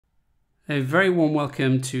A very warm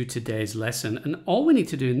welcome to today's lesson, and all we need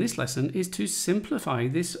to do in this lesson is to simplify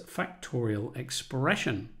this factorial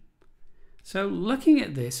expression. So looking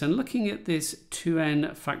at this and looking at this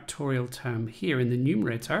 2n factorial term here in the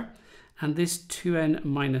numerator and this 2n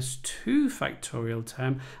minus 2 factorial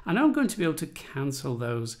term, and I'm going to be able to cancel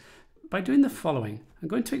those by doing the following. I'm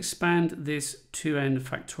going to expand this 2n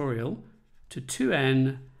factorial to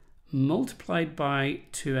 2n multiplied by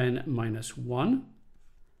 2n minus 1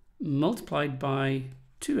 multiplied by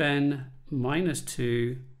 2n minus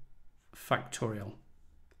 2 factorial.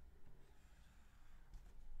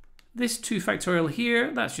 This 2 factorial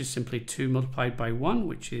here, that's just simply 2 multiplied by 1,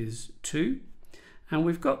 which is 2. And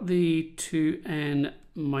we've got the 2n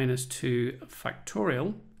minus 2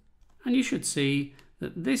 factorial. And you should see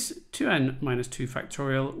that this 2n minus 2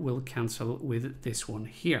 factorial will cancel with this one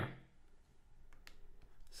here.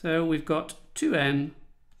 So we've got 2n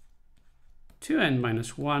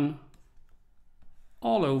minus 1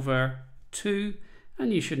 all over 2,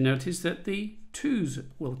 and you should notice that the 2's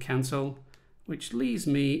will cancel, which leaves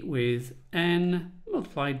me with n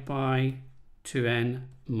multiplied by 2n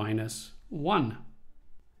minus 1.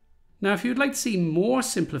 Now, if you'd like to see more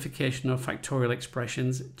simplification of factorial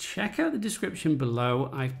expressions, check out the description below.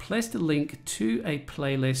 I've placed a link to a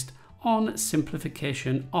playlist on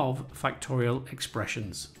simplification of factorial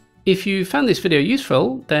expressions. If you found this video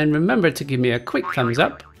useful, then remember to give me a quick thumbs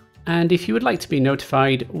up. And if you would like to be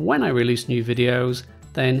notified when I release new videos,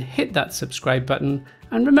 then hit that subscribe button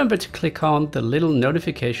and remember to click on the little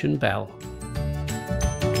notification bell.